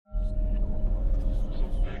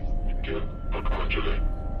Angel, Arcangele,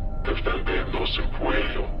 defendernos en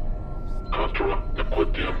puello, contra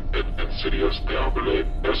nequitium et insidias diabole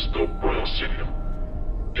esto proelsidium,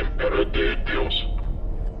 impere de Dios,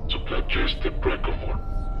 suppleges de precamor,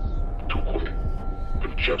 tuque,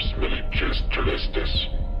 princeps milices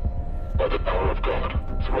celestis, by the power of God,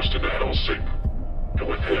 thrust into hell Satan, and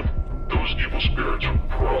with him, those evil spirits who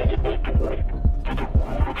prowl about the world for the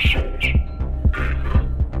ruin of souls. Amen.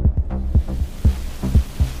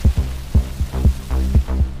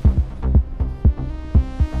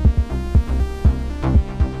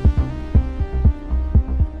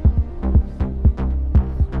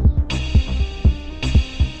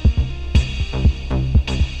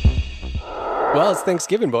 Well, it's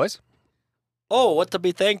Thanksgiving, boys. Oh, what to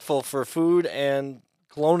be thankful for food and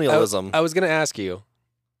colonialism. I was going to ask you,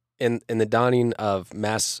 in the dawning of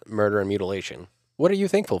mass murder and mutilation, what are you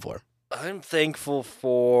thankful for? I'm thankful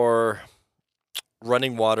for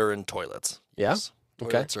running water and toilets. Yeah? Yes.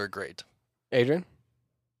 Okay. Toilets are great. Adrian?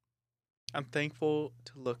 I'm thankful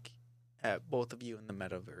to look at both of you in the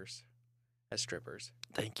metaverse as strippers.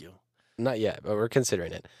 Thank you. Not yet, but we're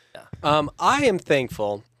considering it. Yeah. I am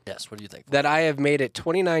thankful Yes, what do you think? that I have made it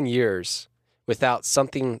 29 years without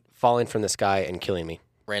something falling from the sky and killing me.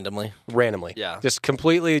 Randomly? Randomly. Yeah. Just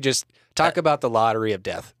completely talk about the lottery of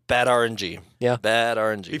death. Bad RNG. Yeah. Bad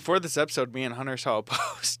RNG. Before this episode, me and Hunter saw a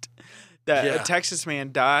post that a Texas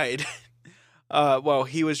man died while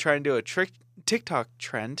he was trying to do a TikTok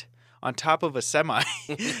trend on top of a semi,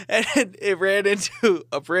 and it ran into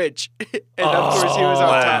a bridge, and of course he was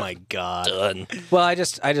on top. Oh my God. Done. Well, I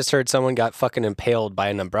just heard someone got fucking impaled by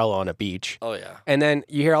an umbrella on a beach. Oh, yeah. And then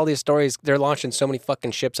you hear all these stories. They're launching so many fucking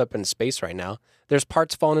ships up in space right now. There's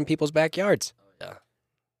parts falling in people's backyards. Yeah.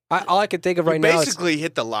 All I can think of right You now is basically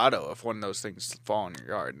hit the lotto if one of those things fall in your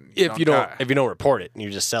yard. And if you die. don't report it and you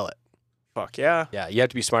just sell it. Fuck yeah. Yeah, you have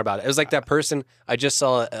to be smart about it. It was like that person, I just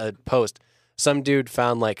saw a post. Some dude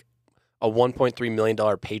found like a $1.3 million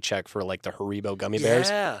paycheck for like the Haribo gummy bears.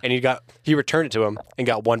 Yeah. And he returned it to him and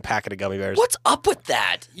got one packet of gummy bears. What's up with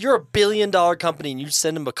that? You're $1 billion company and you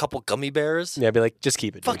send him a couple gummy bears? Yeah, I'd be like, just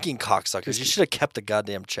keep it. dude. Fucking cocksuckers. You should have kept the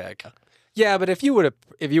goddamn check. Yeah, but if you would have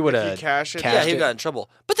If you cash it, Yeah, he got in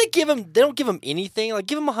trouble. But they don't give him anything. Like,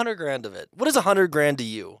 give him $100,000 of it. What is $100,000 to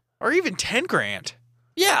you? or even 10 grand.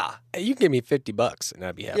 Yeah. Hey, you can give me $50 and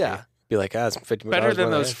I'd be happy. Yeah. Be like, it's $50 Better than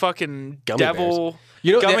more those that. fucking Gummy devil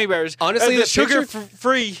You know, gummy bears. honestly, And the the sugar picture-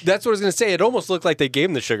 free. That's what I was going to say. It almost looked like they gave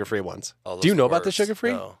him the sugar-free ones. Oh, those Do you know are about the worse.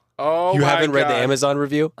 sugar-free? No. Oh, You my haven't read the God. Amazon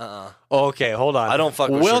review? Uh-uh. Okay, hold on. I don't fuck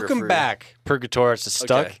with Welcome sugar-free. back, Purgatorists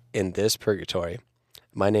stuck Okay. in this purgatory.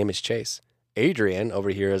 My name is Chase. Adrian over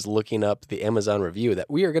here is looking up the Amazon review that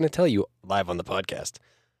we are going to tell you live on the podcast.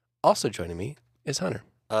 Also joining me is Hunter.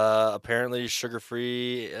 Apparently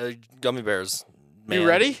sugar-free gummy bears. Man. You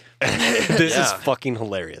ready? This is Yeah. fucking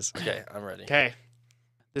hilarious. Okay, I'm ready. Okay.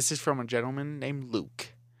 This is from a gentleman named Luke.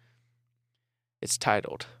 It's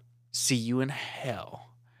titled, See You in Hell,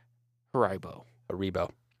 Haribo.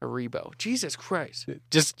 Haribo. Jesus Christ.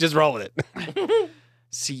 Just roll with it.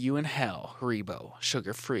 See You in Hell, Haribo,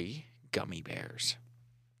 sugar-free gummy bears.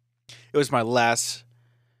 It was my last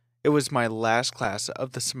class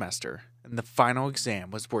of the semester, and the final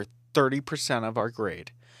exam was worth 30% of our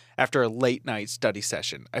grade. After a late night study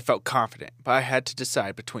session, I felt confident, but I had to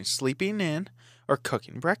decide between sleeping in or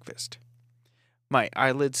cooking breakfast. My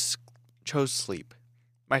eyelids chose sleep.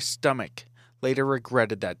 My stomach later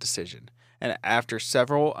regretted that decision, and after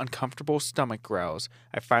several uncomfortable stomach growls,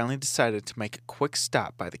 I finally decided to make a quick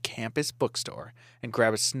stop by the campus bookstore and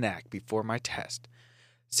grab a snack before my test.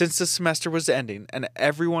 Since the semester was ending and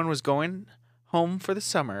everyone was going home for the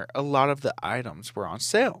summer, a lot of the items were on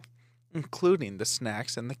sale, including the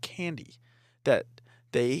snacks and the candy that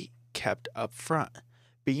they kept up front.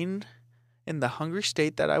 Being in the hungry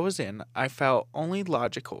state that I was in, I felt only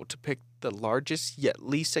logical to pick the largest yet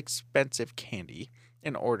least expensive candy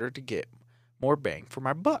in order to get more bang for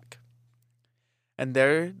my buck. And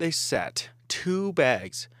there they sat, 2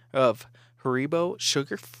 bags of Haribo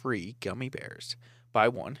sugar-free gummy bears. Buy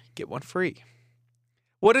one, get one free.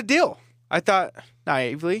 What a deal! I thought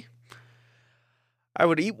naively. I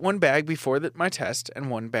would eat 1 bag before my test and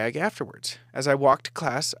 1 bag afterwards. As I walked to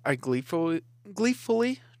class, I gleefully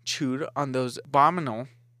chewed on those abominable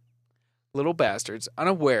little bastards,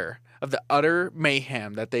 unaware of the utter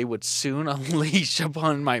mayhem that they would soon unleash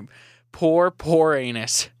upon my poor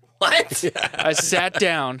anus. What? I sat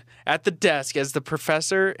down at the desk as the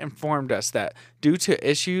professor informed us that due to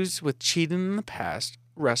issues with cheating in the past,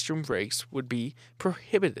 restroom breaks would be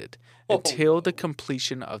prohibited until the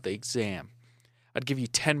completion of the exam. I'd give you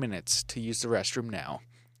 10 minutes to use the restroom now.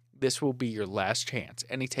 this will be your last chance.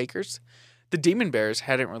 Any takers? The demon bears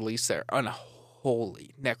hadn't released their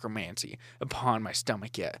unholy necromancy upon my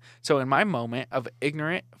stomach yet, so in my moment of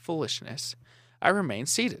ignorant foolishness, I remained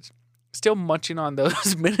seated, still munching on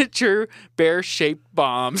those miniature bear-shaped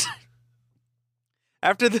bombs.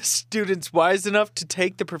 After the students wise enough to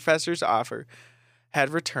take the professor's offer had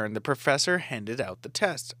returned, the professor handed out the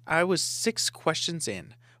test. I was 6 questions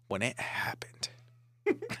in when it happened.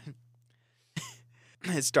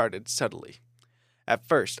 It started subtly. At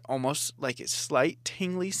first, almost like a slight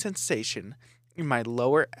tingly sensation in my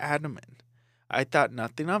lower abdomen. I thought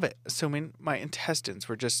nothing of it, assuming my intestines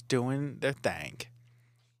were just doing their thing.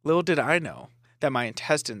 Little did I know that my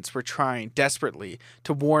intestines were trying desperately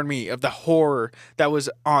to warn me of the horror that was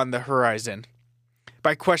on the horizon.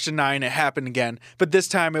 By question 9, it happened again, but this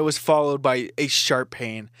time it was followed by a sharp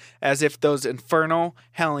pain, as if those infernal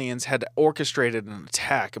hellions had orchestrated an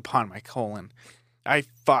attack upon my colon. I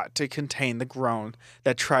fought to contain the groan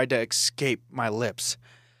that tried to escape my lips.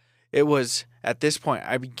 It was at this point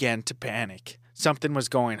I began to panic. Something was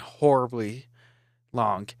going horribly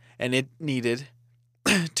wrong, and it needed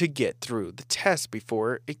to get through the test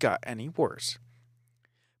before it got any worse.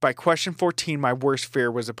 By question 14, my worst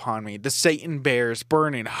fear was upon me. The Satan bears,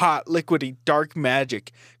 burning, hot, liquidy, dark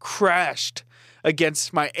magic, crashed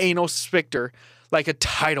against my anal sphincter like a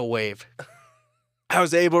tidal wave. I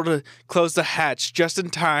was able to close the hatch just in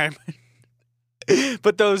time,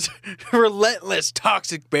 but those relentless,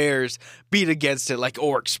 toxic bears beat against it like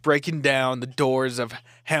orcs, breaking down the doors of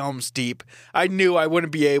Helm's Deep. I knew I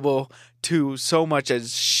wouldn't be able to so much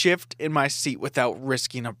as shift in my seat without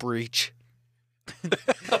risking a breach.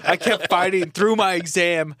 I kept fighting through my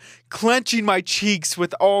exam, clenching my cheeks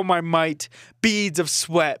with all my might. Beads of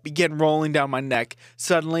sweat began rolling down my neck.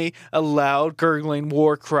 Suddenly, a loud, gurgling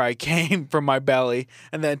war cry came from my belly,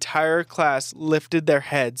 and the entire class lifted their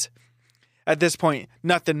heads. At this point,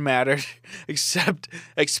 nothing mattered except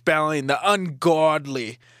expelling the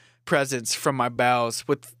ungodly presence from my bowels.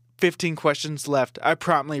 With 15 questions left, I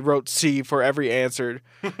promptly wrote C for every answer.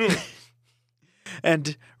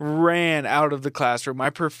 And ran out of the classroom. My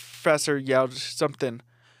professor yelled something,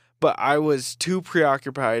 but I was too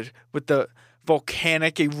preoccupied with the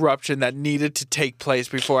volcanic eruption that needed to take place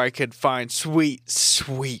before I could find sweet,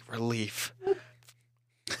 sweet relief.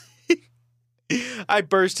 I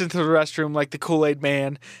burst into the restroom like the Kool-Aid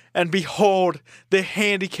Man, and behold, the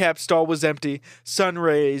handicap stall was empty. Sun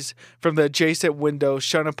rays from the adjacent window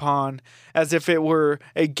shone upon as if it were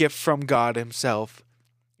a gift from God himself.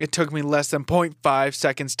 It took me less than 0.5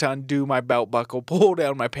 seconds to undo my belt buckle, pull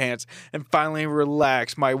down my pants, and finally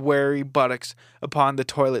relax my weary buttocks upon the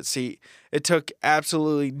toilet seat. It took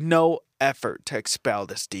absolutely no effort to expel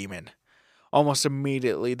this demon. Almost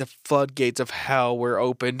immediately, the floodgates of hell were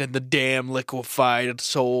opened, and the damn liquefied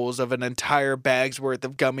souls of an entire bag's worth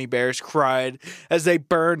of gummy bears cried as they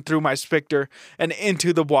burned through my sphincter and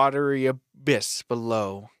into the watery abyss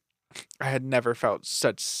below. I had never felt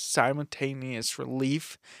such simultaneous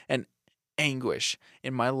relief and anguish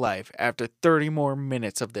in my life. After 30 more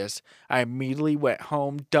minutes of this, I immediately went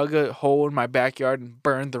home, dug a hole in my backyard, and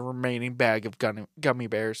burned the remaining bag of gummy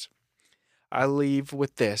bears. I leave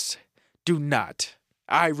with this. Do not,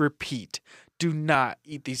 I repeat, do not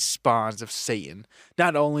eat these spawns of Satan.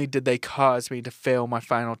 Not only did they cause me to fail my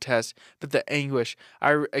final test, but the anguish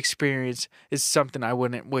I experienced is something I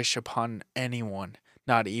wouldn't wish upon anyone.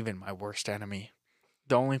 Not even my worst enemy.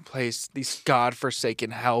 The only place these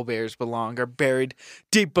God-forsaken hell bears belong are buried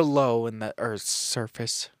deep below in the earth's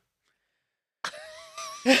surface.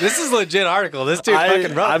 This is a legit article. This dude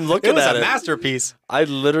fucking wrote. I'm looking it was at a it. masterpiece. I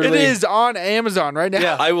literally. It is on Amazon right now.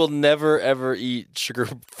 Yeah. I will never ever eat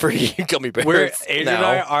sugar-free gummy bears. Adrian now. and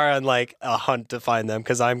I are on like a hunt to find them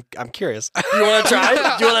because I'm curious. You want to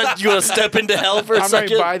try? You want to step into hell for a I'm going to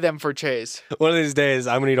second? buy them for Chase. One of these days,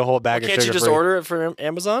 I'm gonna eat a whole bag of Can't sugar. you just free. order it from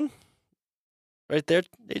Amazon? Right there,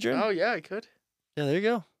 Adrian. Oh, yeah, I could. Yeah, there you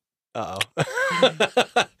go. Uh-oh.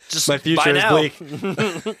 Just My future buy is now.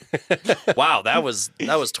 bleak. Wow, that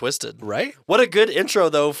was twisted. Right? What a good intro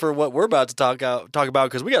though for what we're about to talk about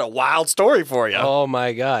because we got a wild story for you. Oh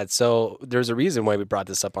my God. So there's a reason why we brought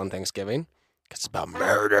this up on Thanksgiving. Because it's about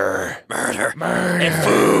murder. Murder. And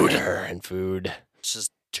food. And food. It's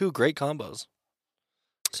just two great combos.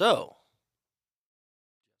 So,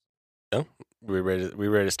 We ready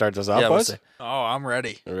to start this off, yeah, we'll boys? say, Oh, I'm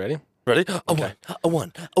ready. You ready? ready? Okay. A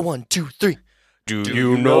one, 2, 3. Do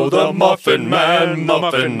you know the Muffin Man,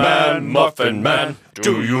 Muffin Man, Muffin Man?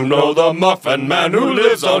 Do you know the Muffin Man who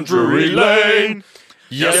lives on Drury Lane?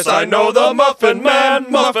 Yes, I know the Muffin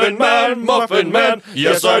Man, Muffin Man, Muffin Man.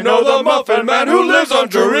 Yes, I know the Muffin Man who lives on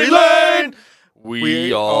Drury Lane.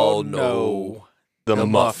 We all know the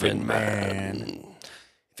Muffin Man.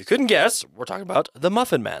 If you couldn't guess, we're talking about the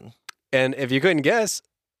Muffin Man. And if you couldn't guess,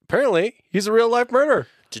 apparently he's a real life murderer.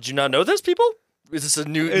 Did you not know this, people? Is this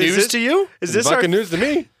news this- to you? Is this our fucking news to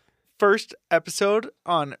me? first episode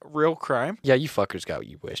on real crime? Yeah, you fuckers got what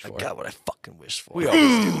you wished for. I got what I fucking wished for. We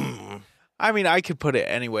always do. I mean, I could put it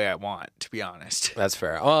any way I want, to be honest. That's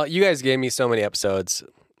fair. Well, you guys gave me so many episodes.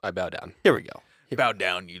 I bow down. Here we go. Bow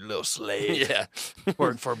down, you little slave. Yeah.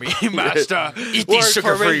 Work for me, master. Eat Work these for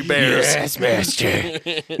sugar-free me. bears. master.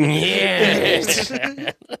 Yes.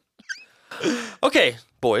 Okay,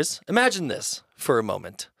 boys, imagine this for a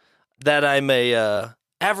moment. That I'm a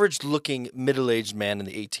average-looking middle-aged man in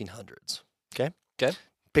the 1800s. Okay? Okay.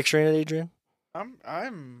 Picturing it, Adrian?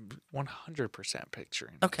 I'm 100%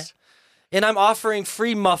 picturing Okay. this. And I'm offering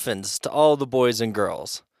free muffins to all the boys and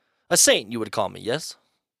girls. A saint, you would call me, yes?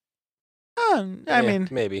 I mean,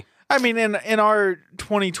 maybe. in our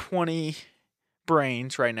 2020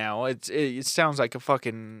 brains right now, it sounds like a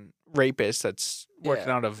fucking rapist that's working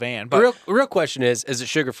Yeah. out a van. The But real question is it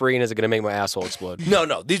sugar free and is it going to make my asshole explode?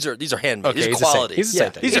 No, these are handmade. Okay, these he's are a saint. quality. He's a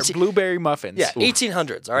saint then. these are blueberry muffins. Yeah,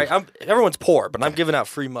 1800s, all right? Everyone's poor, but I'm giving out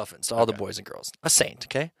free muffins to all the boys and girls. A saint,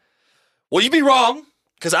 okay? Well, you'd be wrong,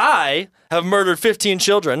 because I have murdered 15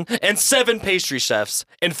 children and 7 pastry chefs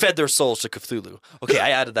and fed their souls to Cthulhu. Okay,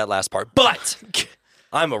 I added that last part, but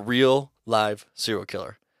I'm a real live serial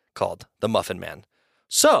killer called the Muffin Man.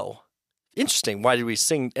 So, interesting, why did we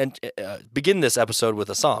sing and begin this episode with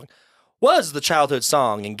a song? Was the childhood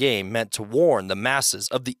song and game meant to warn the masses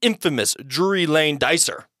of the infamous Drury Lane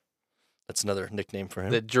Dicer? That's another nickname for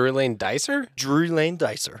him. The Drury Lane Dicer? Drury Lane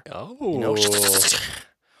Dicer. Oh. You know?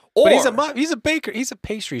 But he's a baker. He's a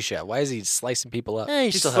pastry chef. Why is he slicing people up? You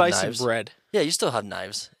He's still have slicing knives. bread. Yeah, you still have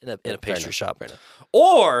knives in a Fair pastry enough, shop. fair enough.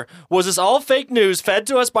 Or was this all fake news fed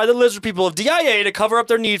to us by the lizard people of DIA to cover up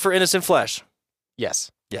their need for innocent flesh?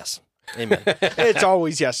 Yes. Yes. Amen. It's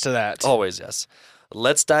always yes to that. Always yes.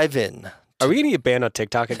 Let's dive in. Are we going to get banned on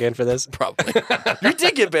TikTok again for this? Probably. We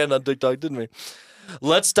did get banned on TikTok, didn't we?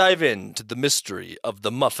 Let's dive into the mystery of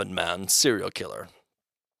the Muffin Man serial killer.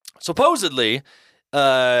 Supposedly,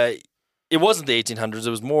 it wasn't the 1800s. It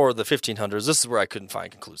was more the 1500s. This is where I couldn't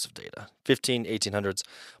find conclusive data. 1800s.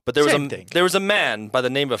 But Same thing. there was a man by the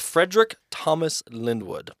name of Frederick Thomas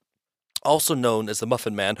Linwood, also known as the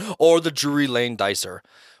Muffin Man or the Drury Lane Dicer,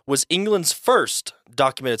 was England's first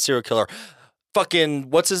documented serial killer. Fucking,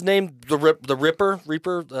 what's his name? The Ripper?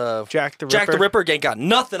 Jack the Ripper. Jack the Ripper ain't got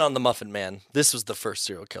nothing on the Muffin Man. This was the first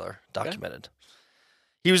serial killer documented.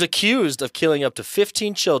 He was accused of killing up to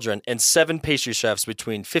 15 children and 7 pastry chefs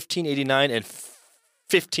between 1589 and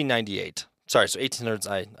 1598. Sorry, so 1800s.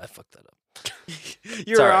 I fucked that up.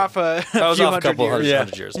 You're Sorry. off a I was few off a couple hundred years.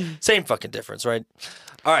 hundred years. Same fucking difference, right?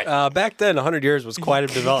 All right. Back then, 100 years was quite a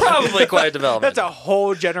development. Probably quite a development. That's a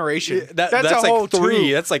whole generation. That's a like whole three.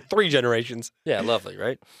 two. That's like 3 generations. Yeah, lovely,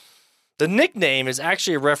 right? The nickname is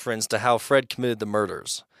actually a reference to how Fred committed the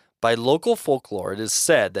murders. By local folklore, it is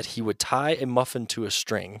said that he would tie a muffin to a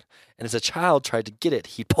string, and as a child tried to get it,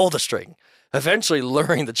 he'd pull the string, eventually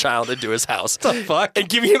luring the child into his house. What the fuck? And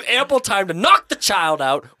giving him ample time to knock the child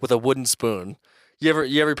out with a wooden spoon.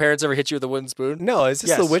 Your parents ever hit you with a wooden spoon? No, is this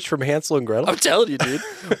Yes. the witch from Hansel and Gretel? I'm telling you, dude.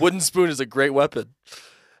 Wooden spoon is a great weapon.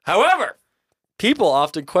 However, people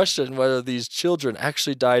often question whether these children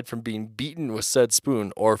actually died from being beaten with said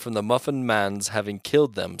spoon or from the Muffin Man's having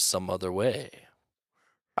killed them some other way.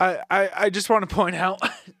 I just want to point out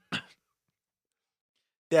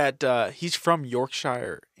that he's from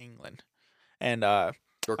Yorkshire, England, and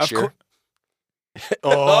Yorkshire.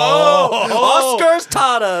 Oh, Oscar's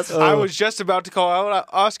taught us. I was just about to call out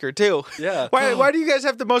Oscar too. Yeah. Why do you guys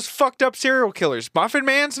have the most fucked up serial killers? Muffin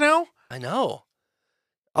Mans now? I know.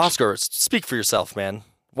 Oscar, speak for yourself, man.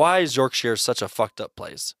 Why is Yorkshire such a fucked up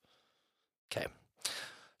place? Okay.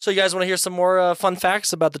 So you guys want to hear some more fun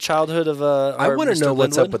facts about the childhood of I our want to Mr. know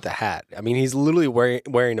what's up Linwood? with the hat. I mean, he's literally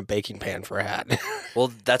wearing a baking pan for a hat.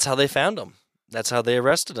 Well, that's how they found him. That's how they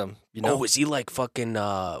arrested him. You know? Oh, is he like fucking,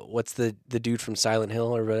 what's the dude from Silent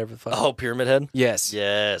Hill or whatever the fuck? Oh, Pyramid Head? yes.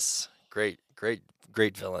 Yes. Great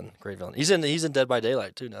villain. Great villain. He's in Dead by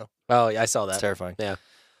Daylight too now. Oh, yeah, I saw It's that. terrifying. Yeah.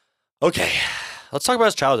 Okay. Let's talk about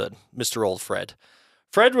his childhood, Mr. Old Fred.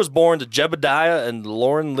 Fred was born to Jebediah and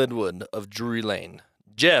Lauren Linwood of Drury Lane.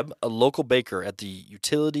 Jeb, a local baker at the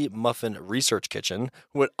Utility Muffin Research Kitchen,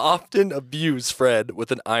 would often abuse Fred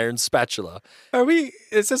with an iron spatula.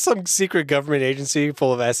 Is this some secret government agency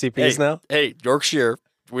full of SCPs now? Hey, Yorkshire,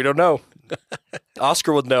 we don't know.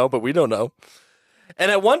 Oscar would know, but we don't know.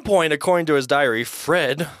 And at one point, according to his diary,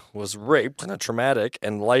 Fred was raped in a traumatic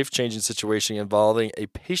and life-changing situation involving a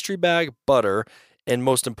pastry bag, butter, and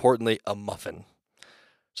most importantly, a muffin.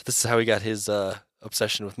 So this is how he got his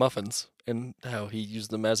obsession with muffins and how he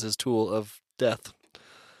used them as his tool of death.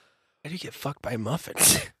 How do you get fucked by a muffin?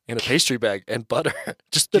 In a pastry bag and butter.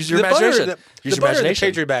 Just The- use your the butter- imagination. the Use your butter in the imagination.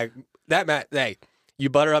 pastry bag. Hey, you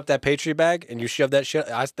butter up that pastry bag and you shove that shit.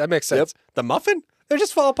 That makes sense. The muffin? They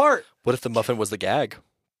just fall apart. What if the muffin was the gag?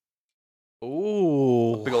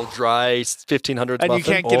 Ooh. Big old dry 1500s And muffin. you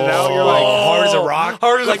can't get it out. You're like, hard as a rock.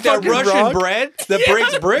 Hard as like a that fucking Russian rock. bread that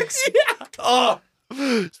breaks bricks. Oh,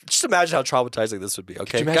 just imagine how traumatizing this would be.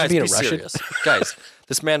 Okay, you imagine guys, being be a Russian? serious. Guys,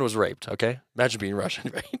 this man was raped. Okay, imagine being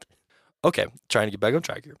Russian, right? Okay, trying to get back on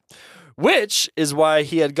track here. Which is why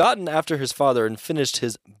he had gotten after his father and finished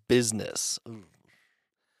his business.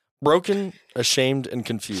 Broken, ashamed, and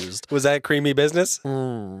confused. Was that creamy business?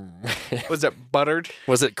 was it buttered?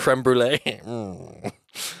 Was it creme brulee?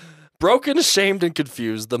 Broken, ashamed, and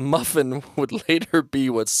confused, the muffin would later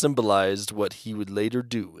be what symbolized what he would later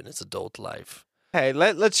do in his adult life. Hey,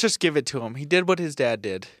 let's just give it to him. He did what his dad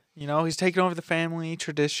did. You know, he's taking over the family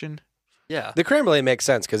tradition. Yeah. The creme brulee makes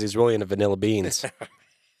sense because he's really into vanilla beans.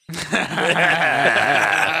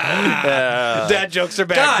 Dad jokes are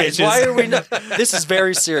back, Guys, bitches. why are we not? This is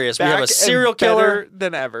very serious. We have Back a serial and killer. better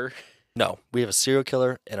than ever. No, we have a serial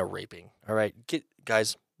killer and a raping. All right,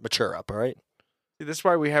 guys, mature up. All right. See, this is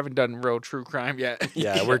why we haven't done real true crime yet.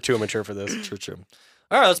 Yeah, we're too immature for this. True.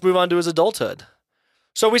 All right, let's move on to his adulthood.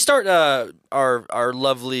 So we start our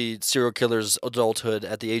lovely serial killer's adulthood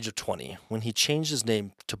at the age of 20 when he changed his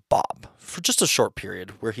name to Bob for just a short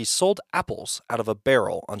period where he sold apples out of a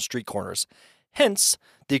barrel on street corners. Hence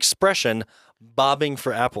the expression bobbing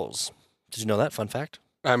for apples. Did you know that? Fun fact?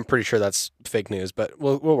 I'm pretty sure that's fake news, but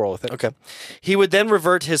we'll roll with it. Okay. He would then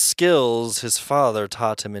revert his skills his father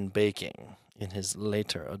taught him in baking in his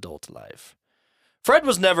later adult life. Fred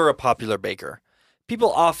was never a popular baker.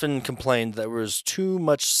 People often complained that there was too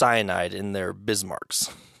much cyanide in their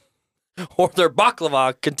Bismarcks. Or their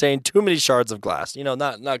baklava contained too many shards of glass. You know,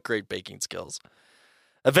 not great baking skills.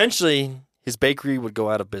 Eventually, his bakery would go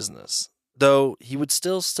out of business, though he would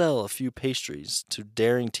still sell a few pastries to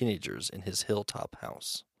daring teenagers in his hilltop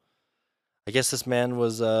house. I guess this man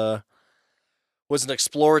was an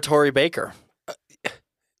exploratory baker.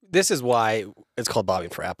 This is why it's called bobbing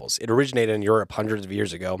for apples. It originated in Europe hundreds of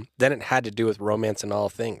years ago. Then it had to do with romance and all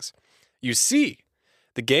things. You see,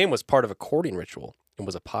 the game was part of a courting ritual and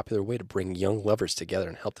was a popular way to bring young lovers together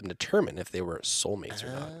and help them determine if they were soulmates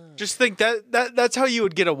or not. Just think that's how you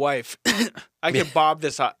would get a wife. I could bob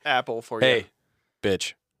this apple for you. Hey,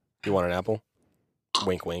 bitch, you want an apple?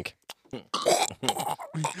 Wink, wink.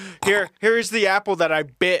 Here's the apple that I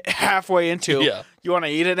bit halfway into. Yeah. You want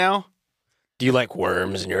to eat it now? Do you like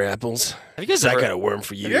worms in your apples? Have you guys I ever, got a worm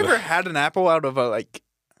for you. Have you ever had an apple out of a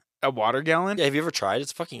water gallon? have you ever tried?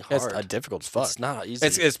 It's fucking It's hard. difficult as fuck. It's not easy.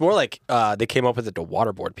 It's more like they came up with it to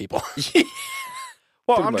waterboard people.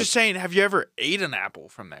 Well, Pretty I'm much. just saying, have you ever ate an apple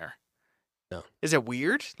from there? No. Is it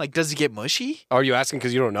weird? Like, does it get mushy? Are you asking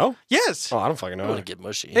because you don't know? Yes. Oh, I don't fucking I know. want to get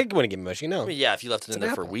mushy. They want to get mushy. No, I mean, yeah, if you left it It's in an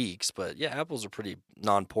there for apple. weeks, but yeah, apples are pretty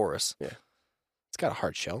non-porous. it's got a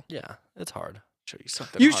hard shell. Yeah, it's hard. Show you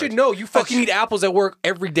something. You hard. should know. You fucking eat apples at work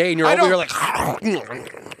every day, and you're I over here don't- like.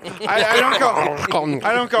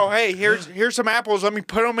 I don't go. Hey, here's some apples. Let me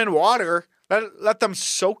put them in water. Let them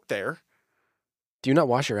soak there. Do you not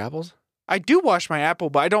wash your apples? I do wash my apple,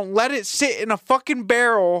 but I don't let it sit in a fucking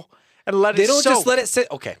barrel and let They it don't soak. just let it sit.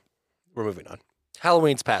 Okay, we're moving on.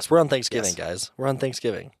 Halloween's past. We're on Thanksgiving, Yes. guys. We're on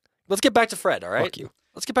Thanksgiving. Let's get back to Fred, all right? Fuck you.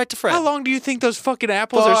 Let's get back to Fred. How long do you think those fucking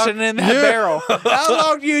apples are Fuck sitting in that you. barrel? How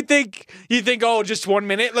long do you think? You think? Oh, just 1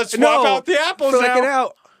 minute. Let's swap No, out the apples Flick now. it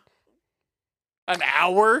out. An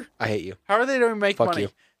hour? I hate you. How are they going to make Fuck money? you.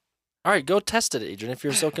 All right, go test it, Adrian. If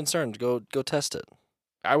you're so concerned, go test it.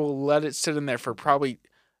 I will let it sit in there for probably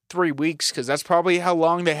 3 weeks because that's probably how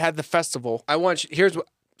long they had the festival. I want you. Here's what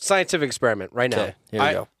scientific experiment right now. Okay, here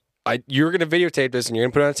we go. You're gonna videotape this and you're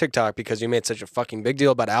gonna put it on TikTok because you made such a fucking big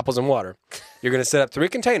deal about apples and water. You're gonna set up 3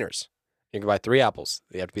 containers. You can buy 3 apples.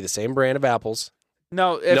 They have to be the same brand of apples.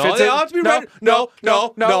 No, if No, it's they all have to be red. No.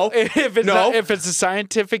 If it's No. not, if it's a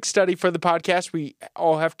scientific study for the podcast, we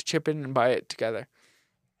all have to chip in and buy it together.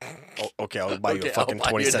 Oh, okay, I'll buy you Okay, a fucking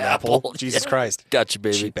I'll buy you 20-cent an apple. apple. Jesus Yeah. Christ, Got you,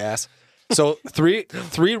 baby. cheap ass. So three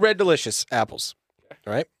Red Delicious apples,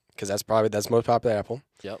 all right? Because that's the most popular apple.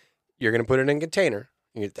 Yep. You're gonna put it in a container.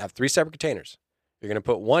 You have 3 separate containers. You're gonna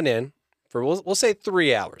put one in for we'll say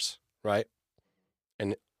 3 hours, right?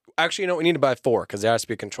 And actually, you know, we need to buy 4 because there has to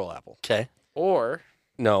be a control apple. Okay. Or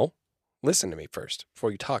No, listen to me first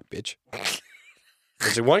before you talk, bitch.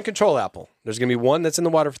 There's one control apple. There's going to be one that's in the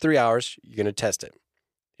water for 3 hours. You're going to test it.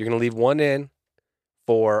 You're going to leave one in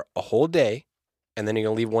for a whole day, and then you're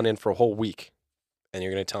going to leave one in for a whole week, and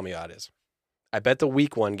you're going to tell me how it is. I bet the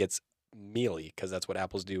week one gets mealy because that's what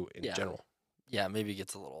apples do in general. Yeah, maybe it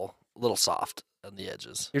gets a little soft on the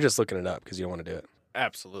edges. You're just looking it up because you don't want to do it.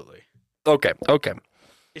 Absolutely. Okay.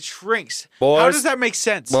 It shrinks. Boys, How does that make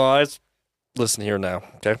sense? Boys, listen here now,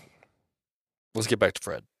 okay? Let's get back to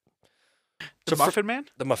Fred. The Muffin Man?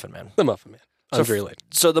 The Muffin Man. The Muffin Man. So Unreal.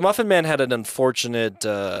 So the Muffin Man had an unfortunate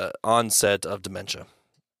onset of dementia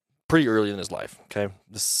pretty early in his life, okay?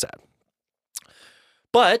 This is sad.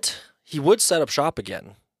 But he would set up shop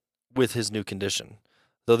again with his new condition,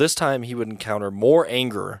 though this time he would encounter more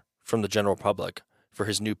anger from the general public for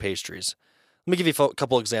his new pastries. Let me give you a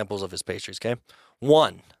couple examples of his pastries, okay?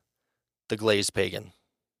 1, the glazed pagan.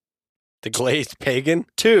 The glazed pagan?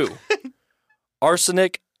 2,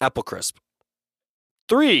 arsenic apple crisp.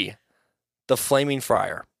 3, the flaming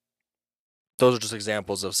fryer. Those are just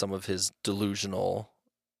examples of some of his delusional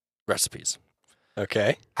recipes.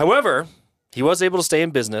 Okay. However, he was able to stay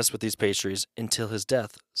in business with these pastries until his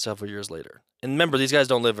death several years later. And remember, these guys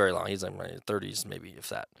don't live very long. He's in his 30s, maybe, if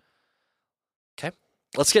that. Okay.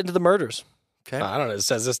 Let's get into the murders. Okay. I don't know. It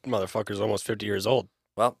says this motherfucker's almost 50 years old.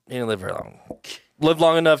 Well, he didn't live very long. Lived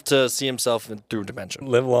long enough to see himself through dementia.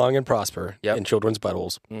 Live long and prosper Yep. in children's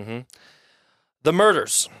buttholes. Mm-hmm. The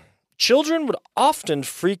murders. Children would often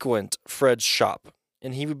frequent Fred's shop,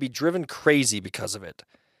 and he would be driven crazy because of it.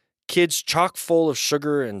 Kids chock full of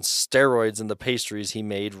sugar and steroids in the pastries he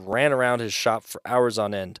made ran around his shop for hours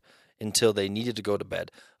on end until they needed to go to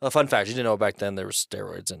bed. A fun fact, you didn't know back then there were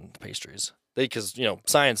steroids in pastries. Because,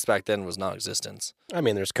 science back then was non-existent. I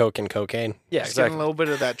mean, there's coke and cocaine. Yeah, Just getting exactly. a little bit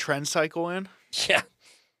of that trend cycle in. Yeah.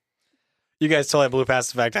 You guys totally blew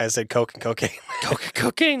past the fact I said coke and cocaine.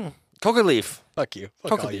 Cocaine. Coca leaf. Fuck you.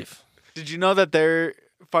 Fuck Coca all you. leaf. Did you know that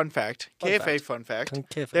fun fact, Fun KFA fact. fun fact,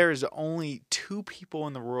 KFA. there is only 2 people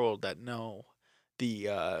in the world that know the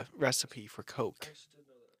recipe for Coke.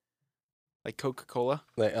 Like Coca-Cola.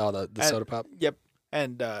 Like, oh, the And- soda pop. Yep.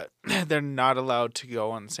 And they're not allowed to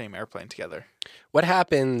go on the same airplane together. What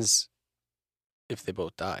happens if they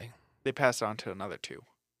both die? They pass it on to another 2.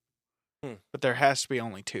 Hmm. But there has to be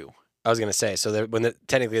only 2. I was gonna say, so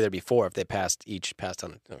technically there'd be 4 if they each passed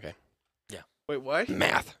on. Okay, Wait, what?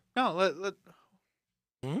 math. No, let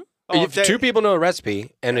Hmm? Oh, If 2 people know a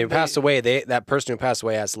recipe and they and pass away, that person who passed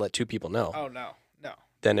away has to let 2 people know. Oh no.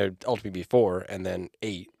 Then there'd ultimately be 4, and then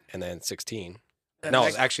 8, and then 16. The No,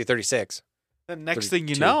 next- it's actually 36. The next thing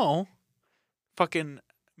you 32. know, fucking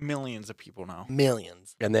millions of people know.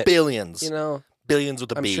 Millions. And then Billions. billions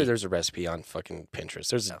with a I'm B. sure there's a recipe on fucking Pinterest.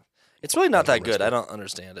 There's No. It's really not that Recipe. good. I don't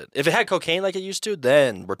understand it. If it had cocaine like it used to,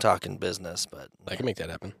 then we're talking business. But I can make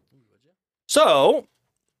that happen. So,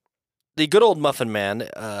 the good old Muffin Man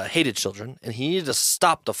hated children, and he needed to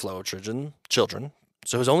stop the flow of children.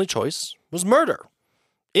 So his only choice was murder,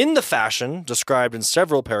 in the fashion described in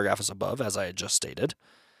several paragraphs above, as I had just stated.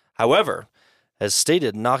 However, as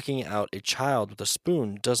stated, knocking out a child with a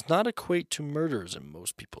spoon does not equate to murders in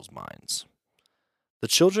most people's minds. The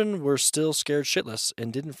children were still scared shitless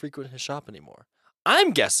and didn't frequent his shop anymore.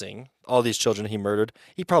 I'm guessing all these children he murdered,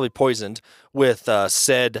 he probably poisoned with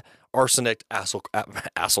said arsenic apple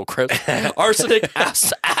crisp. Arsenic apple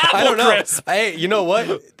I don't know. crisp. Hey, you know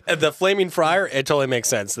what? The flaming fryer, it totally makes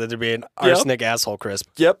sense that there'd be an arsenic asshole crisp.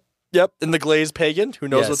 Yep. And the glazed pagan, who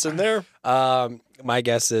knows Yes. what's in there? My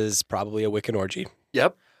guess is probably a Wiccan orgy.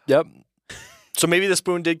 Yep. So maybe the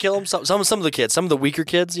spoon did kill him. Some of the kids, some of the weaker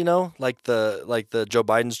kids, like the Joe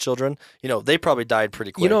Biden's children, they probably died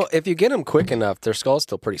pretty quick. If you get them quick enough, their skull's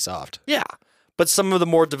still pretty soft. Yeah. But some of the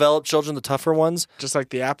more developed children, the tougher ones, Just like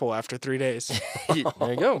the apple after 3 days. there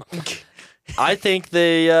you go. I think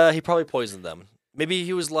he probably poisoned them. Maybe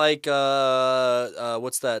he was like,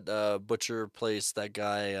 what's that butcher place? That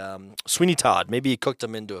guy, Sweeney Todd. Maybe he cooked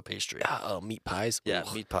them into a pastry. Oh, meat pies. Yeah,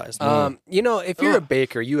 Ugh. meat pies. If you're a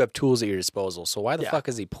baker, you have tools at your disposal. So why the fuck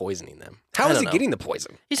is he poisoning them? How I is don't he know. getting the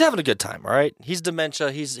poison? He's having a good time, all right? He's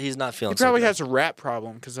dementia. He's not feeling He probably so good. has a rat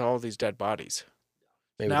problem because of all these dead bodies.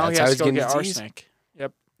 Maybe Now that's he how has he's to go getting get disease. arsenic.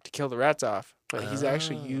 Yep, to kill the rats off. But he's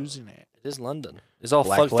actually Oh. using it. It is London. It's all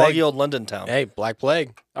Black Plague. foggy old London town. Hey, Black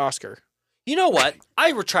Plague. Oscar. You know what?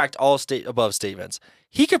 I retract all above statements.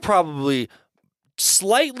 He could probably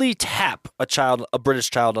slightly tap a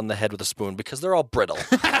British child on the head with a spoon because they're all brittle.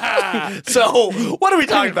 So what are we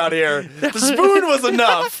talking about here? The spoon was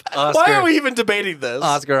enough. Why Oscar. are we even debating this?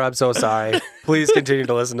 Oscar, I'm so sorry. Please continue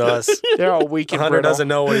to listen to us. They're all weak and Hunter brittle. doesn't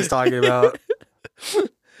know what he's talking about.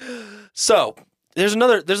 So there's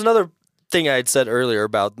another thing I had said earlier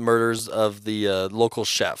about murders of the local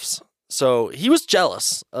chefs. So he was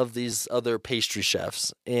jealous of these other pastry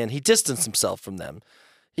chefs, and he distanced himself from them.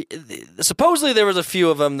 Supposedly there was a few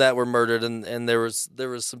of them that were murdered, and there was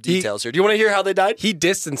some details here. Do you want to hear how they died? He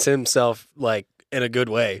distanced himself like in a good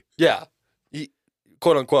way. Yeah,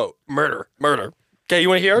 quote unquote murder. Okay, you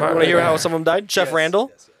want to hear? You want to hear how some of them died? Chef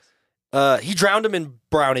Randall. He drowned him in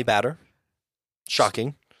brownie batter.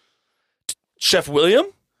 Shocking. Chef William.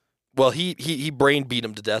 Well, he brain beat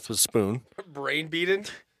him to death with a spoon. Brain beaten?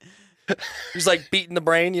 He's like beating the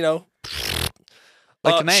brain, you know.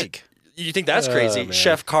 Like an egg. You think that's crazy? Man.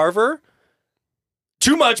 Chef Carver.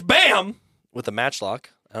 Too much bam with a matchlock.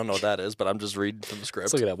 I don't know what that is, but I'm just reading from the script.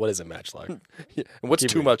 Let's look it up. What is a matchlock? Yeah. And what's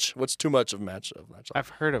too much? What's too much of matchlock? I've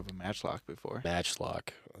heard of a matchlock before.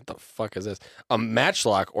 Matchlock. What the fuck is this? A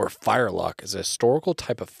matchlock or firelock is a historical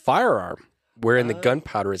type of firearm wherein the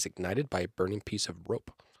gunpowder is ignited by a burning piece of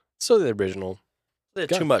rope. So the original. They had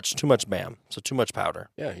too much bam. So too much powder.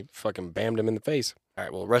 Yeah, he fucking bammed him in the face. All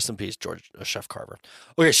right, well, rest in peace, Chef Carver.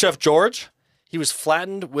 Okay, Chef George, he was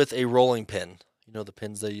flattened with a rolling pin. You know the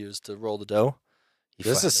pins they use to roll the dough?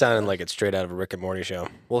 This is sounding like it's straight out of a Rick and Morty show.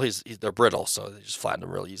 Well, they're brittle, so they just flatten them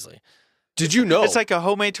real easily. Did you know? It's like a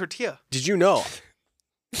homemade tortilla. Did you know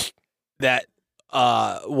that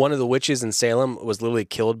one of the witches in Salem was literally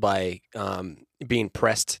killed by being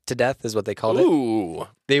pressed to death? Is what they called it. Ooh.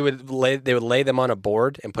 They would lay them on a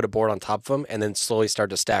board and put a board on top of them, and then slowly start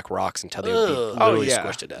to stack rocks until they would be Ugh. literally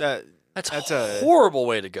squished to death. That's a horrible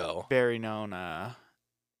way to go. very known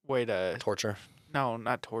way to Torture. no,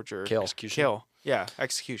 not torture. Kill. Execution. Kill. Yeah,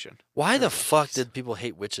 execution. Why the fuck did people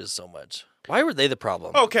hate witches so much? Why were they the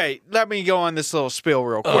problem? Okay, let me go on this little spiel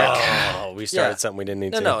real quick. Oh, we started Yeah. something we didn't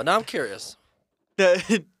need No, to. now I'm curious.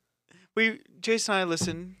 Jason and I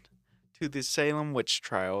listened to the Salem witch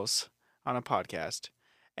trials on a podcast,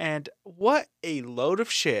 and what a load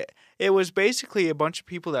of shit! It was basically a bunch of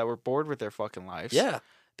people that were bored with their fucking lives. Yeah.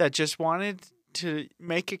 That just wanted to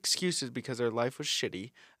make excuses because their life was shitty.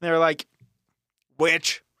 And they were like,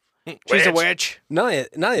 "Witch, she's a witch." Not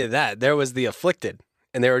only that, there was the afflicted,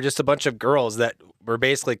 and there were just a bunch of girls that were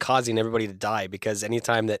basically causing everybody to die because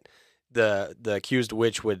anytime that the accused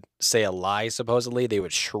witch would say a lie, supposedly, they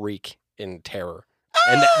would shriek in terror.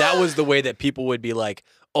 And that was the way that people would be like,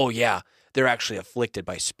 oh yeah, they're actually afflicted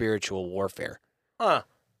by spiritual warfare. Huh.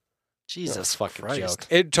 Jesus fucking Christ. joke.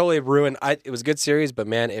 It totally ruined. It was a good series, but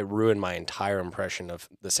man, it ruined my entire impression of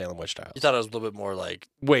the Salem witch trials. You thought it was a little bit more like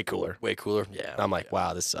Way cooler. way cooler? Yeah. I'm like,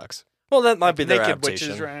 wow, this sucks. Well, that might be their Naked adaptation.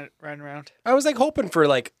 witches ran around. I was like hoping for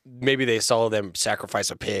like maybe they saw them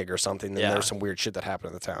sacrifice a pig or something. Then Yeah. there was some weird shit that happened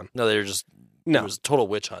in the town. No, they were just No. It was a total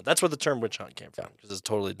witch hunt. That's where the term witch hunt came from because it's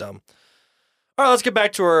totally dumb. All right, let's get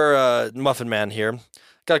back to our Muffin Man here.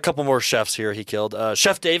 Got a couple more chefs here he killed.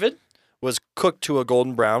 Chef David was cooked to a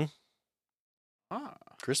golden brown. Ah.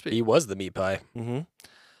 Crispy. He was the meat pie.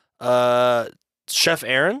 Mm-hmm. Chef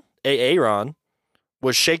Aaron,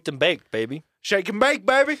 was shaked and baked, baby. Shake and bake,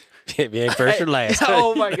 baby. If you ain't first or last.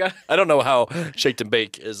 Oh my god. I don't know how shaked and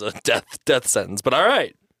bake is a death sentence, but all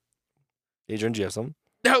right. Adrian, do you have something?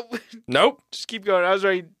 No, Nope. just keep going. I was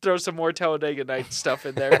ready to throw some more Talladega Night stuff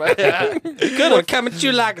in there, but Good one. Come at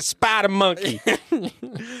you like a spider monkey.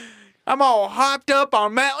 I'm all hopped up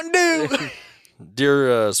on Mountain Dew.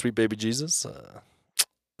 Dear sweet baby Jesus,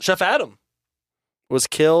 Chef Adam was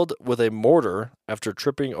killed with a mortar after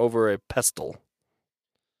tripping over a pestle.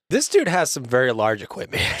 This dude has some very large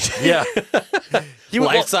equipment. Yeah. He was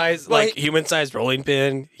life size, like human sized rolling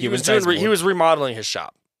pin. He was remodeling his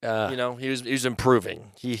shop. You know, he was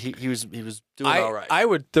improving. He was doing all right. I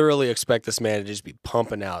would thoroughly expect this man to just be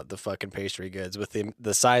pumping out the fucking pastry goods with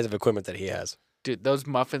the size of equipment that he has. Dude, those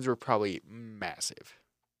muffins were probably massive.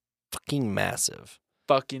 Fucking massive.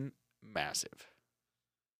 Fucking massive.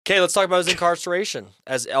 Okay, let's talk about his incarceration,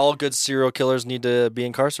 as all good serial killers need to be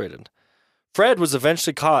incarcerated. Fred was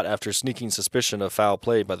eventually caught after sneaking suspicion of foul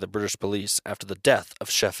play by the British police after the death of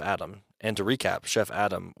Chef Adam. And to recap, Chef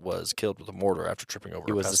Adam was killed with a mortar after tripping over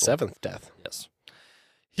He a was the pestle. seventh death. Yes.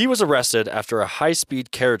 He was arrested after a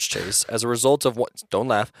high-speed carriage chase as a result of don't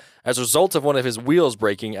laugh, as a result of one of his wheels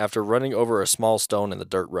breaking after running over a small stone in the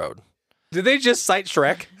dirt road. Did they just cite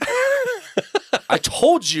Shrek? I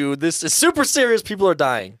told you this is super serious. People are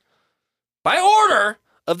dying. By order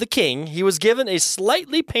of the king, he was given a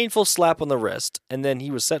slightly painful slap on the wrist, and then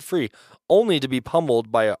he was set free, only to be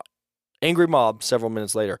pummeled by an angry mob several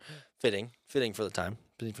minutes later. Fitting for the time.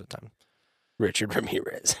 Richard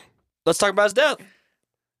Ramirez. Let's talk about his death.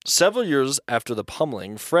 Several years after the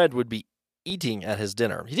pummeling, Fred would be eating at his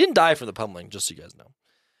dinner. He didn't die from the pummeling, just so you guys know.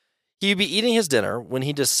 He'd be eating his dinner when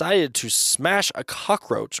he decided to smash a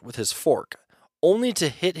cockroach with his fork, only to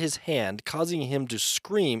hit his hand, causing him to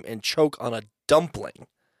scream and choke on a dumpling.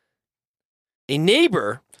 A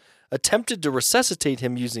neighbor attempted to resuscitate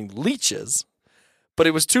him using leeches, but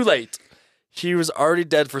it was too late. He was already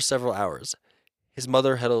dead for several hours. His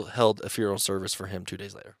mother held a funeral service for him 2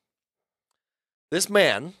 days later. This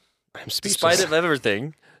man, I'm despite speechless. of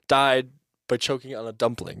everything, died by choking on a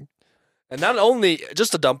dumpling. And not only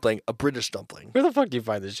just a dumpling, a British dumpling. Where the fuck do you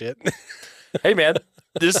find this shit? Hey, man,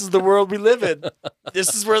 this is the world we live in.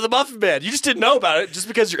 This is where the Muffin Man. You just didn't know about it. Just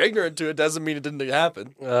because you're ignorant to it doesn't mean it didn't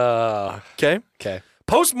happen. Okay? Okay.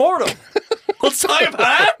 Post-mortem. Let's talk about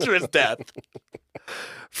after his death.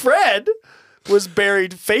 Fred was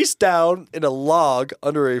buried face down in a log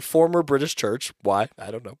under a former British church. Why?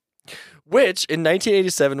 I don't know. Which, in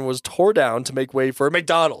 1987, was tore down to make way for a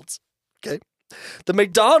McDonald's. Okay? The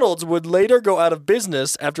McDonald's would later go out of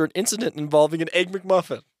business after an incident involving an Egg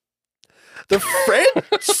McMuffin.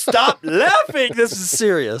 Stop laughing. This is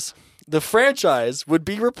serious. The franchise would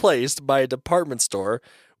be replaced by a department store,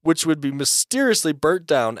 which would be mysteriously burnt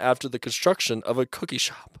down after the construction of a cookie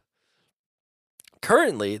shop.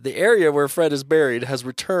 Currently, the area where Fred is buried has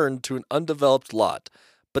returned to an undeveloped lot,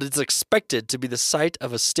 but it's expected to be the site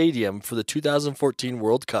of a stadium for the 2014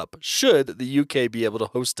 World Cup, should the UK be able to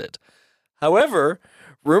host it. However,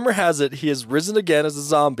 rumor has it he has risen again as a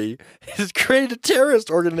zombie and has created a terrorist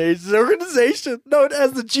organization known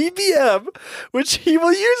as the GBM, which he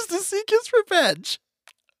will use to seek his revenge.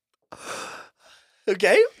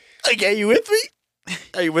 Okay, you with me?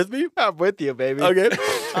 Are you with me? I'm with you, baby. Okay.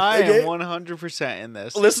 I Okay. am 100% in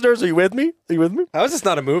this. Listeners, are you with me? Are you with me? How is this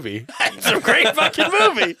not a movie? It's a great fucking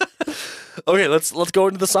movie. Okay, let's go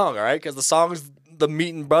into the song, all right? Because the song's the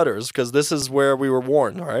meat and butters, because this is where we were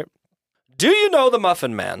warned, all right? Do you know the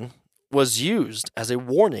Muffin Man was used as a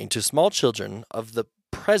warning to small children of the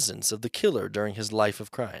presence of the killer during his life of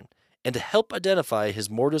crime, and to help identify his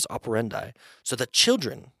modus operandi so that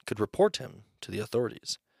children could report him to the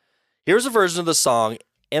authorities? Here's a version of the song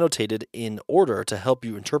annotated in order to help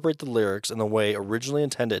you interpret the lyrics in the way originally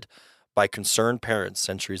intended by concerned parents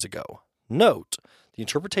centuries ago. Note, the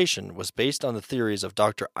interpretation was based on the theories of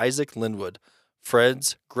Dr. Isaac Linwood,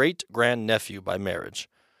 Fred's great-grandnephew by marriage,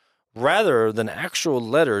 rather than actual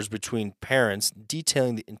letters between parents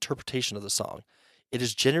detailing the interpretation of the song. It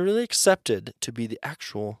is generally accepted to be the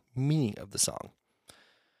actual meaning of the song.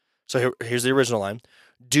 So here's the original line.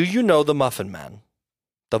 Do you know the Muffin Man?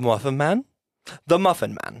 The Muffin Man? The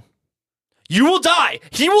Muffin Man. You will die!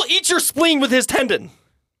 He will eat your spleen with his tendon!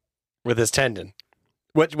 With his tendon.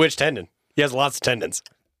 Which tendon? He has lots of tendons.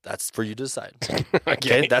 That's for you to decide.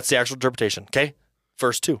 Okay, that's the actual interpretation. Okay,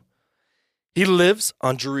 verse 2. He lives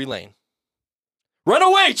on Drury Lane. Run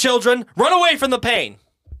away, children! Run away from the pain!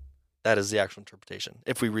 That is the actual interpretation,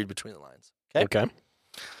 if we read between the lines. Okay? Okay.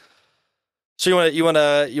 So you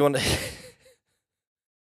wanna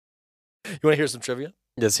hear some trivia?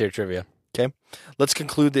 Let's hear trivia. Okay. Let's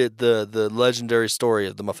conclude the legendary story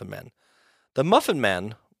of the Muffin Man. The Muffin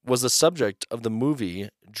Man was the subject of the movie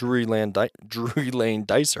Drury Lane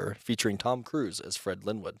Dicer, featuring Tom Cruise as Fred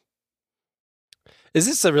Linwood. Is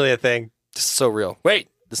this really a thing? This is so real. Wait,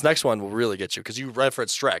 this next one will really get you because you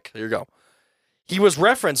referenced Shrek. Here you go. He was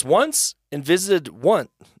referenced once and visited once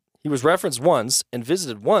in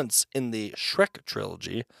the Shrek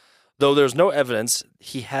trilogy, though there's no evidence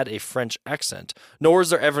he had a French accent, nor is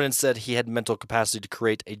there evidence that he had mental capacity to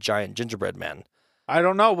create a giant gingerbread man. I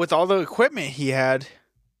don't know. With all the equipment he had,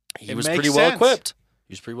 He It was makes pretty well sense. equipped.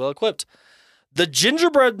 He was pretty well equipped. The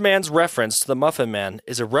gingerbread man's reference to the Muffin Man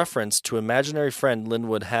is a reference to an imaginary friend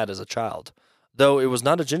Linwood had as a child, though it was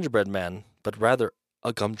not a gingerbread man, but rather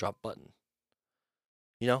a gumdrop button.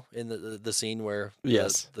 You know, in the scene where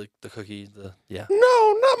Yes. the cookie, yeah.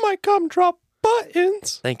 No, not my gumdrop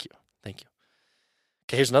buttons. Thank you.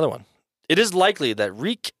 Okay, here's another one. It is likely that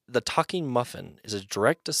Reek, the talking muffin, is a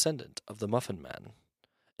direct descendant of the Muffin Man.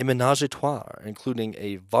 A ménage à trois, including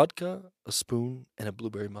a vodka, a spoon, and a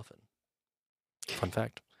blueberry muffin. Fun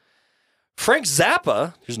fact. Frank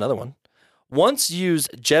Zappa, here's another one, once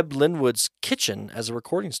used Jeb Linwood's kitchen as a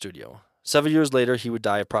recording studio. Several years later, he would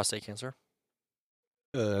die of prostate cancer.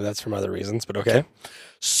 That's from other reasons, but okay.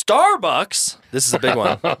 Starbucks, this is a big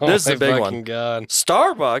one. This is a big one. God.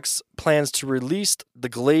 Starbucks plans to release the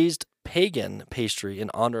glazed pagan pastry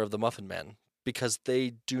in honor of the Muffin Man because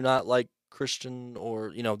they do not like Christian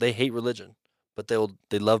or, they hate religion, but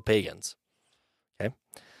they love pagans. Okay.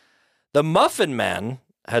 The Muffin Man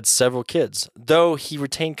had several kids, though he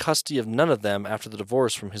retained custody of none of them after the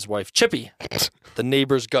divorce from his wife Chippy, the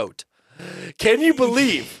neighbor's goat. Can you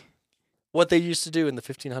believe what they used to do in the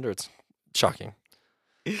 1500s. Shocking.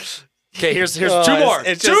 Okay, here's two Oh, more.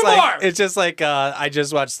 It's Two just more. like, it's just like I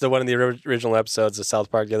just watched one of the original episodes of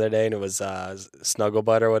South Park the other day, and it was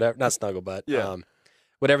Snugglebutt or whatever. Not Snugglebutt. Yeah.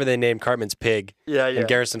 Whatever they named Cartman's pig. Yeah, And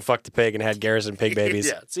Garrison fucked the pig and had Garrison pig babies.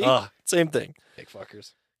 Yeah, see? Ugh. Same thing. Pig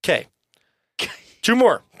fuckers. Okay. Two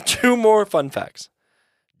more fun facts.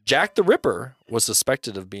 Jack the Ripper was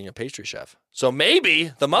suspected of being a pastry chef. So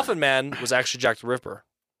maybe the Muffin Man was actually Jack the Ripper.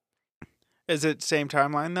 Is it same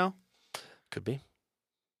timeline though? Could be.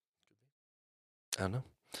 I don't know.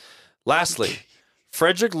 Lastly,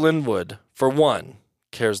 Frederick Linwood, for one,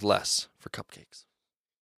 cares less for cupcakes.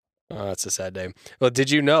 Oh, that's a sad day. Well,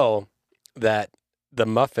 did you know that the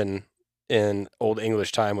muffin in Old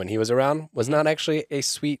English time when he was around was not actually a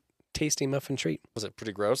sweet, tasty muffin treat? Was it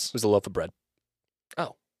pretty gross? It was a loaf of bread.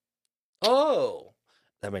 Oh,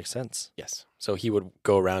 that makes sense. Yes. So he would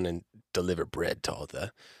go around and deliver bread to all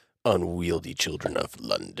the unwieldy children of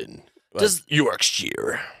London. Does-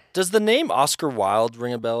 Yorkshire. Does the name Oscar Wilde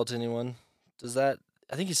ring a bell to anyone? Does that?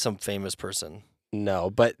 I think he's some famous person.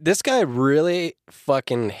 No, but this guy really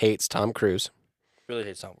fucking hates Tom Cruise Really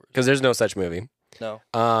hates Tom Cruise. because there's no such movie. No.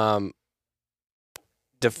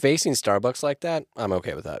 Defacing Starbucks like that, I'm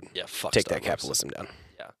okay with that. Yeah, fuck Take that Starbucks. capitalism down.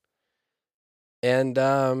 Yeah. And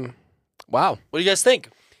wow. What do you guys think?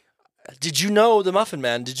 Did you know the Muffin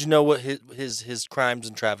Man? Did you know what his crimes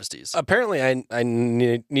and travesties? Apparently, I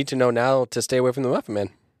need to know now to stay away from the Muffin Man.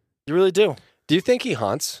 You really do. Do you think he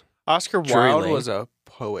haunts? Oscar Drury Wilde Lane. was a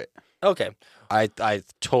poet. Okay. I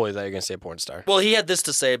totally thought you were gonna say a porn star. Well, he had this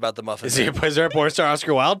to say about the Muffin Is Man. there a porn star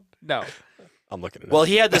Oscar Wilde? No. I'm looking at it. Well,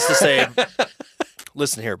 he had this to say.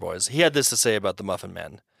 Listen here, boys. He had this to say about the Muffin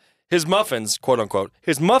Man. His muffins, quote unquote,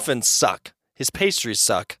 his muffins suck. His pastries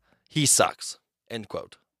suck. He sucks. End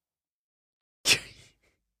quote.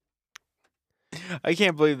 I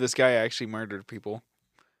can't believe this guy actually murdered people.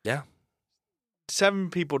 Yeah. 7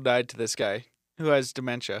 people died to this guy who has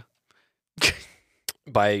dementia.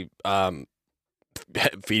 by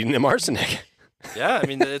feeding them arsenic. Yeah, I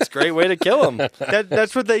mean, it's a great way to kill him.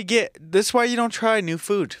 That's what they get. That's why you don't try new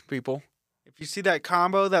food, people. If you see that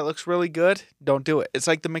combo that looks really good, don't do it. It's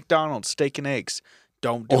like the McDonald's steak and eggs.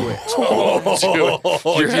 Don't do it.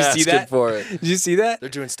 You're Did you see asking that? for it. Did you see that? They're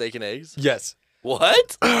doing steak and eggs? Yes.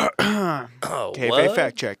 What? Okay, Oh, what?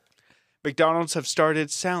 fact check. McDonald's have started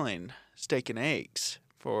selling steak and eggs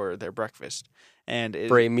for their breakfast, and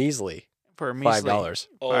For a measly for a measly $5.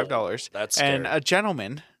 $5. That's scary. And a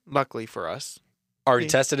gentleman, luckily for us, Already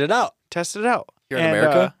tested it out. tested it out Here in And,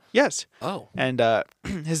 America? yes, Oh. and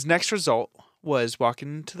his next result was walking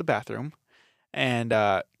into the bathroom and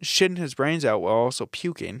shitting his brains out while also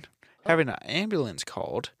puking, having an ambulance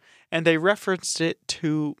called, and they referenced it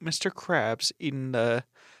to Mr. Krabs eating the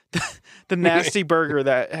nasty burger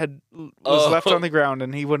that was left on the ground,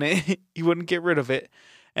 and he wouldn't get rid of it,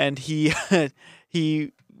 and he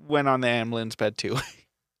went on the ambulance bed too.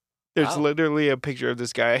 There's Wow. literally a picture of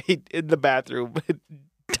this guy in the bathroom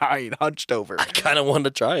dying, hunched over. I kind of want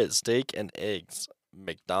to try it. Steak and eggs.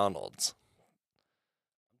 McDonald's.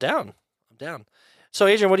 I'm down. So,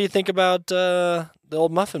 Adrian, what do you think about the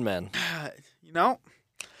old Muffin Man? You know,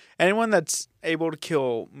 anyone that's able to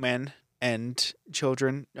kill men and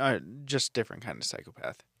children are just different kind of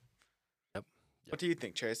psychopath. Yep. What do you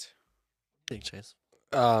think, Chase? Think, Chase.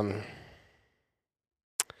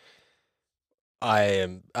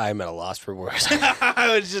 I'm at a loss for words.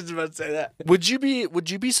 I was just about to say that. Would you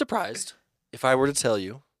be surprised if I were to tell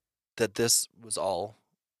you that this was all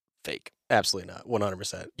fake? Absolutely not.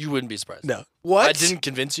 100%. You wouldn't be surprised. No. What? I didn't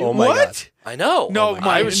convince you. Oh my What? God. I know. No,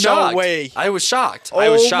 I was no shocked. way. I was shocked. Oh I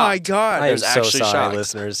was shocked. my god! I am was so actually sorry, shocked.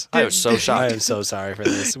 listeners. I was so I shocked. am so sorry for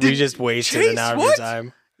this. We just wasted Chase, an hour what? of your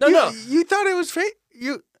time. No. You thought it was fake?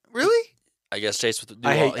 You really? I guess Chase knew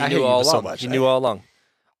I hate knew you all so along. much. He knew all along.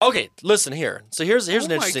 Okay, listen here. So here's an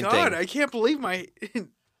interesting Oh my god! thing. I can't believe my.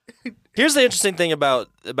 Here's the interesting thing about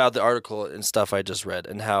the article and stuff I just read,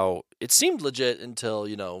 and how it seemed legit until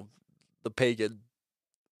the pagan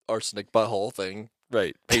arsenic butthole thing,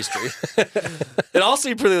 right? Pastry. It all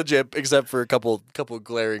seemed pretty legit, except for a couple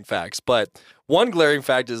glaring facts. But one glaring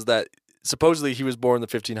fact is that supposedly he was born in the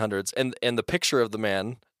 1500s, and the picture of the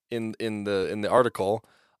man in the article.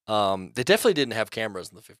 They definitely didn't have cameras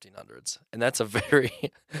in the 1500s, and that's a very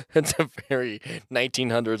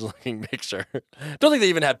 1900s looking picture. Don't think they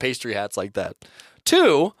even had pastry hats like that.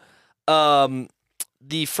 2,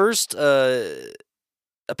 the first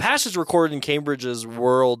a passage recorded in Cambridge's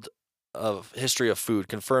World of History of Food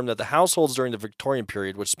confirmed that the households during the Victorian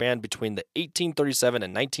period, which spanned between the 1837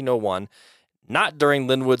 and 1901, not during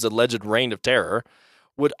Linwood's alleged reign of terror,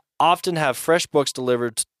 would often have fresh books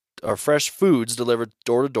delivered fresh foods delivered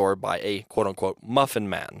door to door by a quote unquote muffin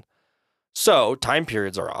man. So time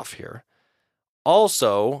periods are off here.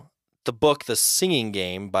 Also, the book The Singing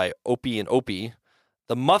Game by Opie and Opie,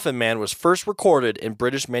 the Muffin Man was first recorded in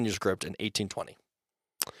British manuscript in 1820.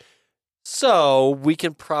 So we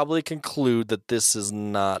can probably conclude that this is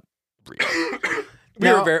not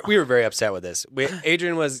real. We were very upset with this.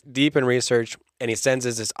 Adrian was deep in research, and he sends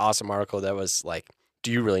us this awesome article that was like,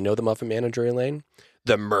 "Do you really know the Muffin Man of Drury Lane?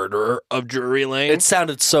 The murderer of Drury Lane?" It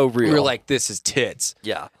sounded so real. We were like, "This is tits."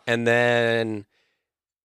 yeah, And then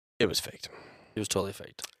it was faked. it was totally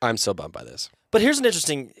faked. I'm so bummed by this. But here's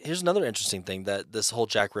another interesting thing that this whole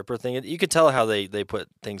Jack Ripper thing, you could tell how they put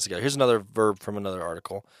things together. Here's another verb from another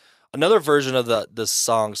article. Another version of the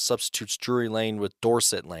song substitutes Drury Lane with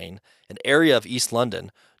Dorset Lane, an area of East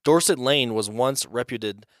London. Dorset Lane was once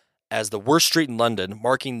reputed as the worst street in London,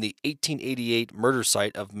 marking the 1888 murder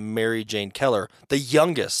site of Mary Jane Keller, the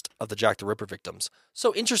youngest of the Jack the Ripper victims.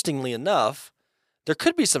 So interestingly enough, there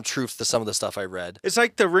could be some truth to some of the stuff I read. It's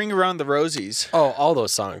like the Ring Around the Rosies. Oh, all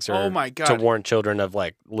those songs are Oh my God. to warn children of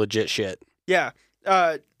like legit shit. Yeah.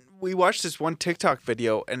 We watched this one TikTok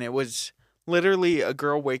video, and it was literally a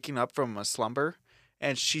girl waking up from a slumber,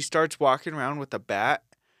 and she starts walking around with a bat,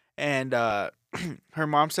 and her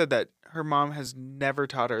mom said that her mom has never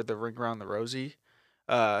taught her the Ring Around the Rosie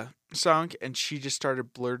song, and she just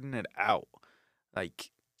started blurting it out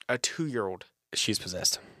like a 2-year-old. She's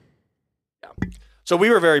possessed. So we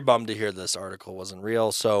were very bummed to hear this article wasn't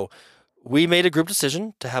real. So we made a group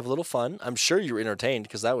decision to have a little fun. I'm sure you were entertained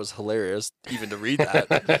because that was hilarious even to read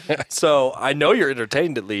that. So I know you're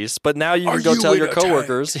entertained at least. But now you can go tell your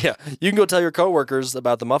coworkers. Yeah, you can go tell your coworkers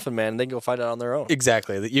about the Muffin Man, and they can go find out on their own.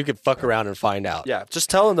 Exactly. That you could fuck around and find out. Yeah, just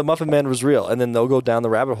tell them the Muffin Man was real, and then they'll go down the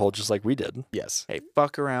rabbit hole just like we did. Yes. Hey,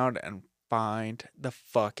 fuck around and find the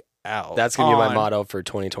fuck out. That's going to be my on motto for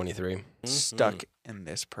 2023. Stuck in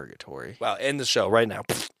this purgatory. Wow, end the show right now.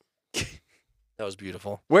 That was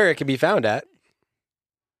beautiful. Where it can be found at.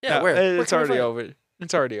 Yeah, where? where It's can we already find it? over.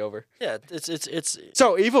 It's already over. Yeah, it's.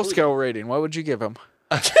 So, evil scale rating. What would you give him?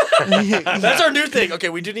 That's our new thing. Okay,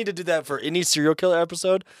 we do need to do that for any serial killer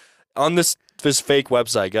episode. On this fake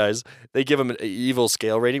website, guys, they give them an evil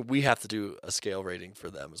scale rating. We have to do a scale rating for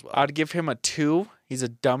them as well. I'd give him a 2. He's a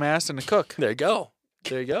dumbass and a cook. There you go.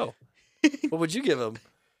 There you go. What would you give him?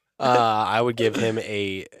 I would give him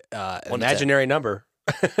a 1 to imaginary number.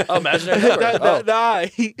 Oh, imaginary number. Nah.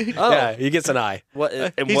 Oh. Yeah, he gets an I. What?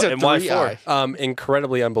 And, He's what, a and why 3 for?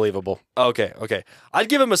 Incredibly unbelievable. Okay. I'd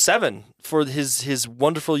give him a 7 for his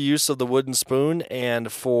wonderful use of the wooden spoon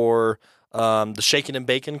and for the shaking and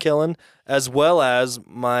bacon killing, as well as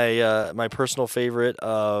my personal favorite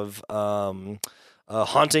of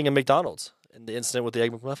haunting a McDonald's and the incident with the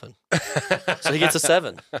Egg McMuffin. So he gets a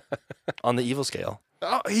 7 on the evil scale.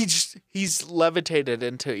 Oh, he's levitated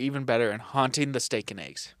into even better and haunting the steak and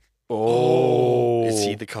eggs. Oh. Is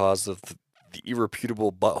he the cause of the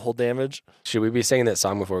irreputable butthole damage? Should we be singing that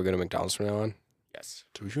song before we go to McDonald's from now on? Yes.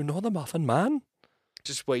 Do you know the Muffin Man?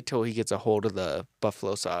 Just wait till he gets a hold of the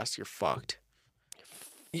buffalo sauce. You're fucked.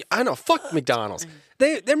 Yeah, I know. Fuck McDonald's.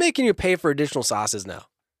 They're making you pay for additional sauces now.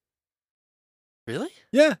 Really?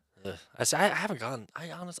 Yeah. I haven't gone. I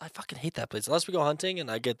fucking hate that place. Unless we go hunting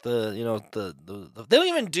and I get the they don't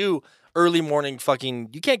even do early morning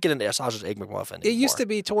fucking. You can't get an sausage egg McMuffin anymore. It used to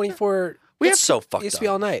be 24. It's so fucked It used up. to be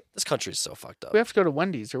all night. This country's so fucked up. We have to go to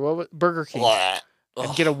Wendy's or Burger King and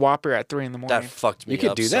Ugh, get a Whopper at 3 a.m. that fucked me You could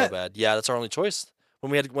up do so that. bad. Yeah, that's our only choice. When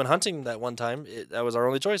we went hunting that one time, that was our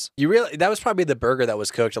only choice. That was probably the burger that was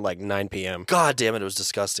cooked at like 9 p.m. God damn it, it was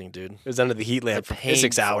disgusting, dude. It was under the heat lamp for paid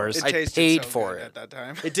 6 for hours. it. I paid for it. at that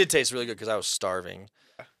time. It did taste really good because I was starving,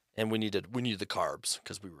 and we needed the carbs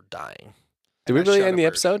because we were dying. Did we And I really shot end a the bird.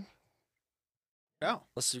 episode? No.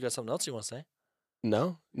 Unless you got something else you want to say.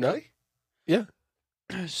 No. Really? Yeah.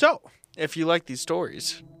 So, if you like these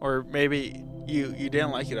stories, or maybe you didn't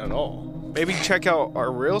like it at all, maybe check out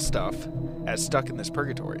our real stuff at Stuck in This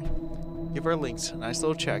Purgatory. Give our links a nice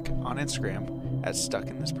little check on Instagram at Stuck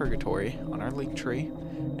in This Purgatory on our link tree,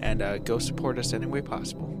 and go support us any way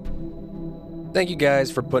possible. Thank you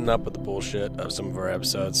guys for putting up with the bullshit of some of our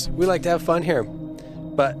episodes. We like to have fun here.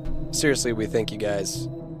 But seriously, we thank you guys.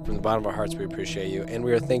 From the bottom of our hearts, we appreciate you. And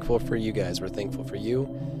we are thankful for you guys. We're thankful for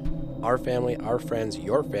you, our family, our friends,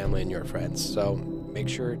 your family, and your friends. So make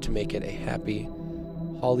sure to make it a happy,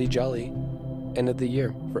 holly jolly end of the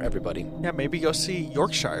year for everybody. Yeah, maybe go see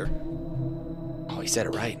Yorkshire. Oh, he said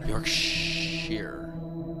it right. Yorkshire.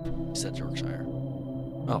 He said Yorkshire.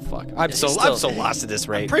 Oh, fuck. I'm he's so still- lost at this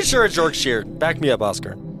rate. Pretty sure it's Yorkshire. Back me up,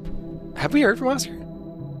 Oscar. Have we heard from Oscar?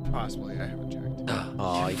 Possibly, I haven't checked.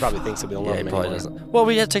 Oh, he probably thinks that we don't love Yeah, him he probably anymore. doesn't. Well,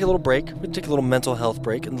 we had to take a little break. We had to take a little mental health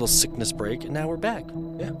break, and a little sickness break, and now we're back.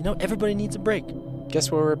 Yeah. You know, everybody needs a break.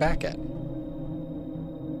 Guess where we're back at?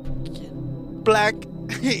 Black.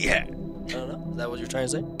 Yeah. I don't know. Is that what you're trying to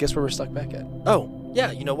say? Guess where we're stuck back at? Oh,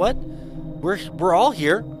 yeah. You know what? We're all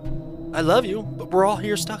here. I love you, but we're all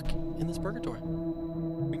here stuck in this purgatory.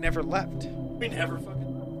 We never left. We never fucking